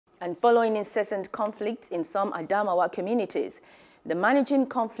And following incessant conflicts in some Adamawa communities, the Managing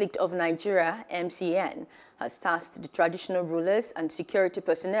Conflict of Nigeria, MCN, has tasked the traditional rulers and security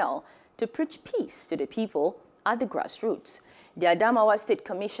personnel to preach peace to the people at the grassroots. The Adamawa State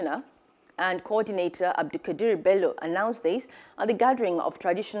Commissioner and Coordinator Abdulkadir Bello announced this at the gathering of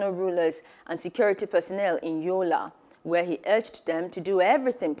traditional rulers and security personnel in Yola, where he urged them to do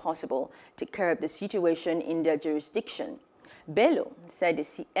everything possible to curb the situation in their jurisdiction. Bello said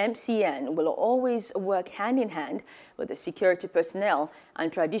the MCN will always work hand in hand with the security personnel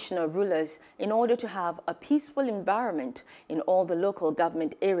and traditional rulers in order to have a peaceful environment in all the local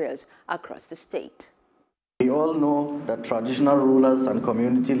government areas across the state. We all know that traditional rulers and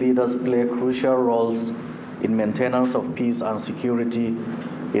community leaders play crucial roles in maintenance of peace and security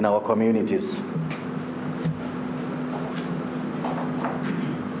in our communities.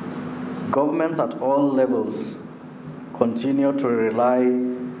 Governments at all levels continue to rely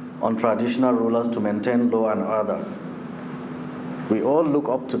on traditional rulers to maintain law and order. We all look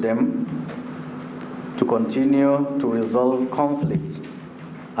up to them to continue to resolve conflicts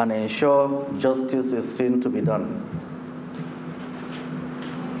and ensure justice is seen to be done.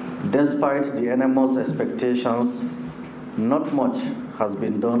 Despite the enormous expectations, not much has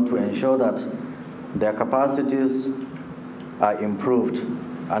been done to ensure that their capacities are improved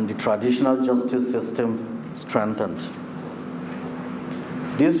and the traditional justice system strengthened.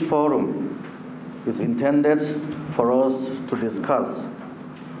 This forum is intended for us to discuss,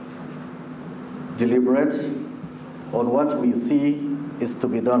 deliberate on what we see is to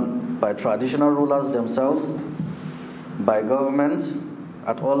be done by traditional rulers themselves, by government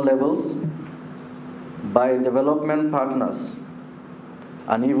at all levels, by development partners,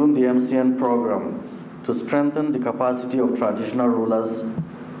 and even the MCN program to strengthen the capacity of traditional rulers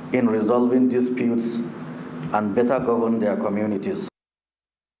in resolving disputes and better govern their communities.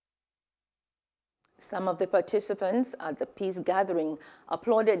 Some of the participants at the peace gathering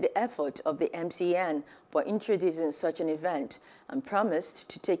applauded the effort of the MCN for introducing such an event and promised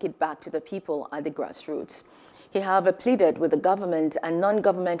to take it back to the people at the grassroots. He, however, pleaded with the government and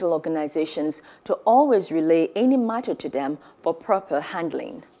non-governmental organizations to always relay any matter to them for proper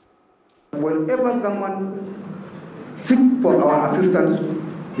handling. Whenever government seeks for our assistance,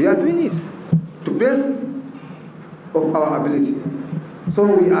 we are doing it to the best of our ability. So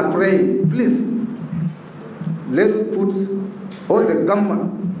we are praying, please, let put all the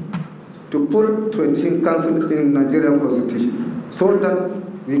government to put 13 council in Nigerian constitution so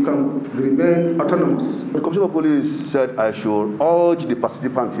that we can remain autonomous. The Commissioner of Police said I should urge the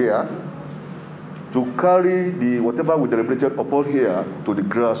participants here to carry the whatever we deliberated upon here to the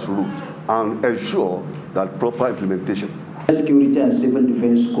grassroots and ensure that proper implementation. Security and Civil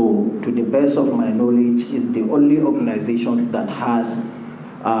Defense Corps, to the best of my knowledge, is the only organization that has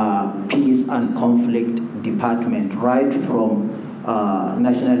peace and conflict department, right from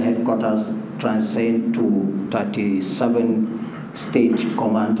national headquarters transcend to 37 state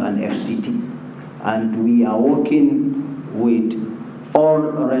command and FCT. And we are working with all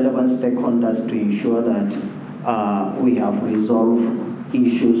relevant stakeholders to ensure that we have resolved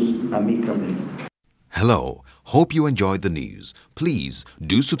issues amicably. Hello, hope you enjoyed the news. Please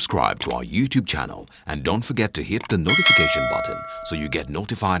do subscribe to our YouTube channel and don't forget to hit the notification button so you get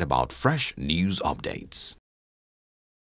notified about fresh news updates.